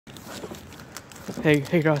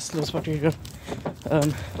Hey guys, let's watch it again.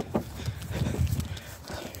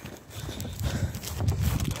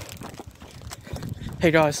 Hey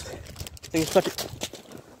guys, let's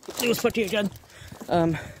watch it again.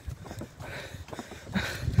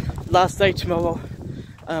 Last day tomorrow.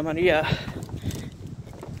 And yeah,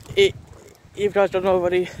 if you guys don't know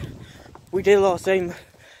already, we did last time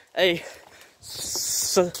a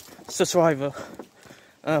subscriber.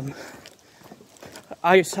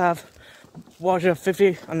 I used to have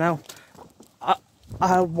 150 and now I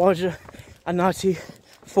have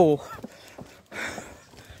 194.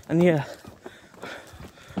 And yeah,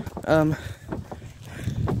 I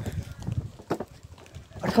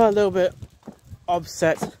got a little bit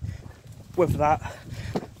upset with that.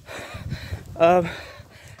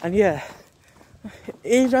 And yeah,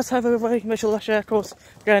 if you guys have everybody, make sure to share, of course.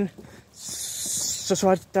 Again,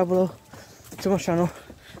 subscribe down below to my channel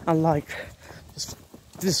and like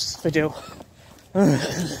this video.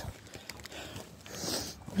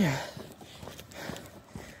 Yeah.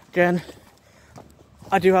 Again,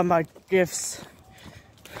 I do have my gifts.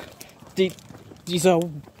 These are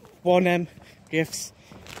 1M gifts.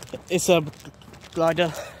 It's a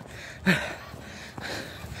glider.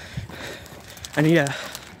 And yeah.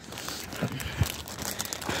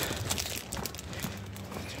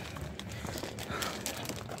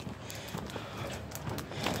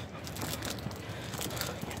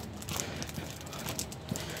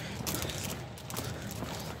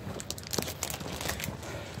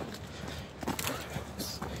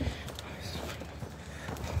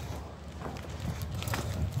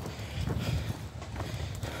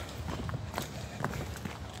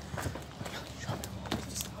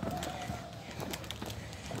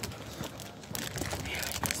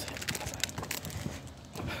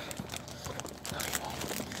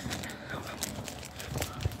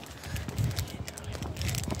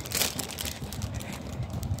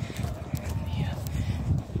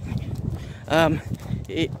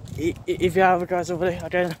 If you have guys over there,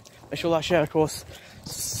 again, make sure to share, of course,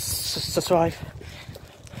 subscribe.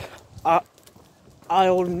 I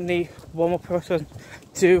only need one more person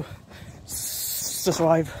to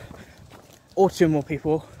subscribe, or 2 more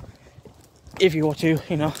people, if you want to,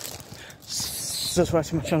 you know, subscribe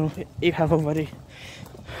to my channel if you have already.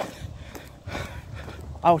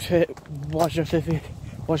 I'll hit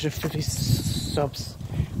 150 subs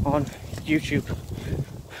on YouTube.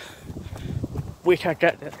 We can't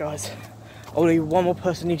get that, guys. Only 1 more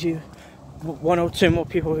person needs you. 1 or 2 more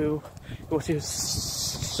people who want to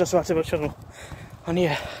subscribe to my channel. And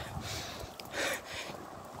yeah,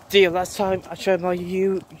 the last time I showed my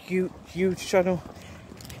YouTube channel,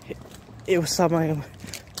 it was on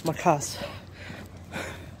my class.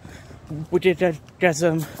 We did get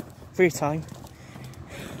some free time.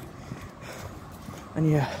 And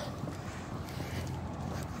yeah,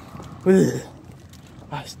 I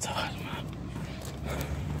was tired, man.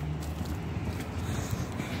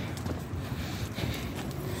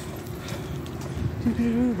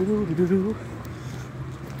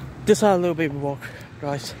 Just had a little baby walk,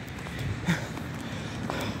 guys.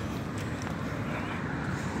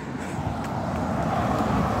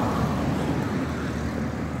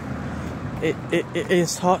 It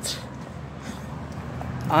is hot.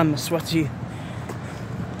 I'm sweaty.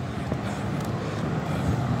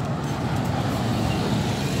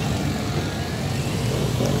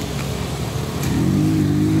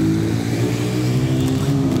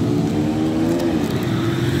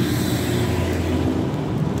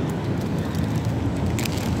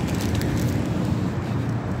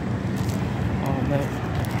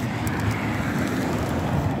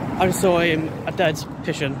 I just saw a dead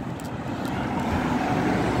pigeon.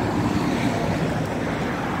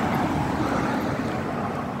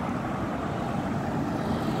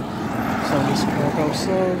 Some of these cars go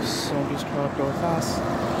slow, some of these cars go fast.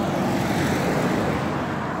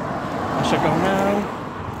 I should go now.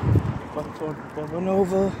 Run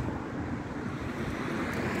over.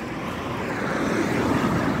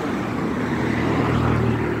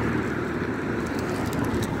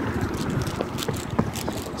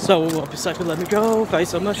 So, I'll be second, let me go. Thanks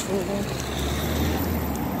so much for that.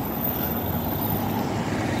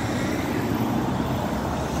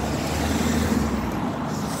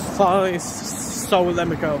 So let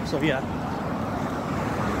me go. So yeah.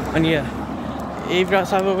 And yeah. If you guys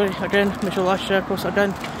have already, again, make sure to like, share, of course,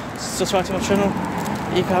 again, subscribe to my channel.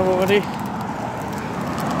 If you have already.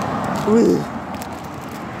 Woo.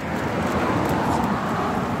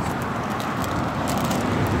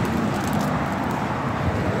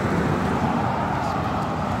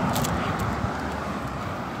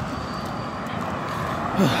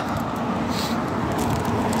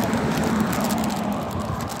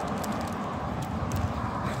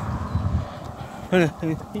 And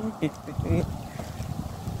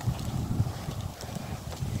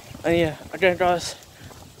yeah, again guys,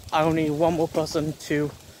 I only need one more person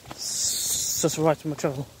to subscribe to my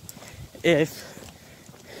channel.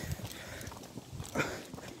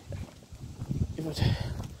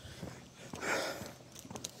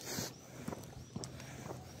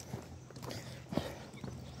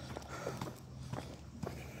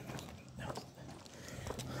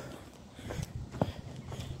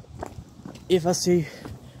 If I see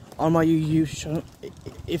on my YouTube channel,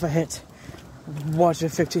 if I hit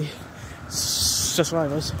 150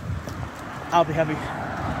 subscribers, I'll be happy.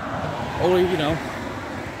 Only, you know,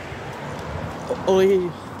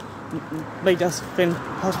 only make that thing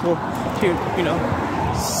possible to, you know,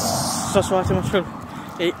 subscribe to my channel.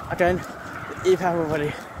 Again, if you haven't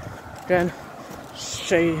already, again,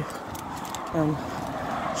 share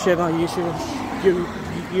my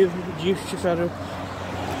YouTube channel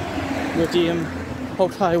with the whole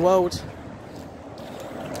entire world.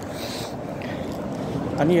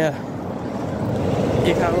 And yeah, if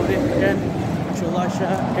you have already, again, make sure to like,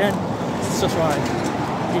 share, again, subscribe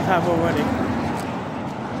if you have already.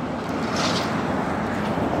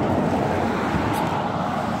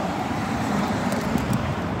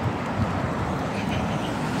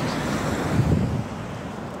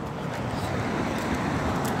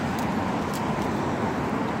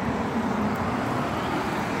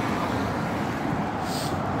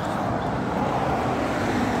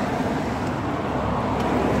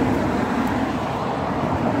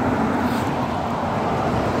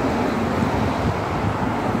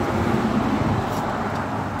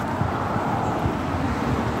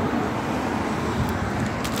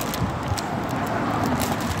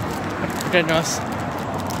 Okay guys,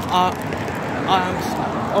 I am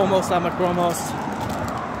almost at my grandma's.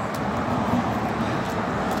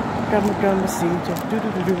 Grandma seat.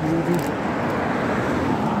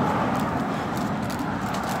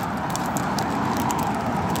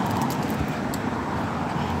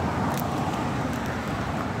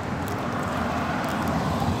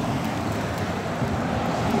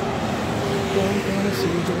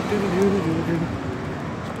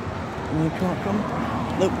 You can't come.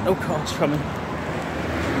 Look, no cars coming.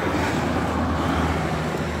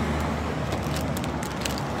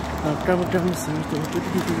 Grandma seat.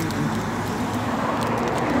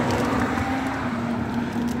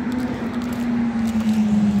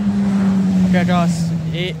 Okay guys,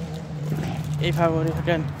 if you have already,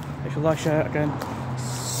 again, if you like, share, again,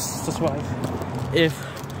 subscribe. If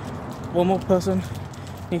one more person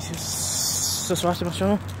needs to subscribe to my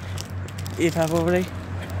channel, if you have already,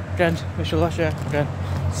 again, make sure to like, share, again,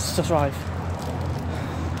 subscribe.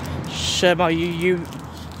 Share my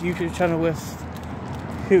YouTube channel with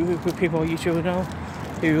who people on YouTube know,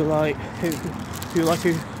 who like to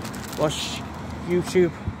watch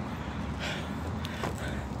YouTube.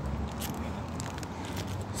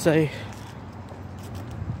 Say,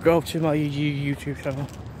 go up to my YouTube channel.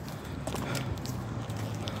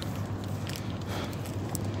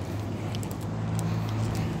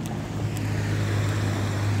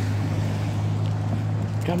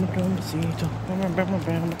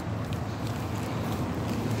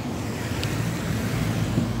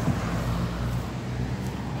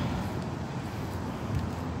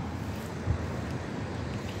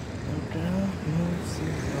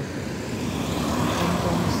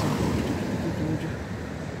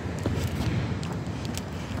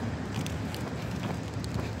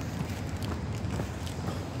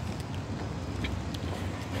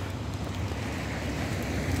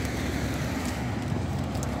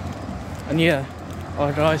 And yeah,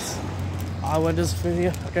 alright guys, I will end this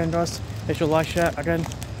video again guys. Make sure to like, share, again,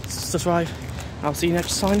 subscribe. I'll see you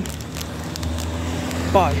next time.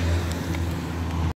 Bye.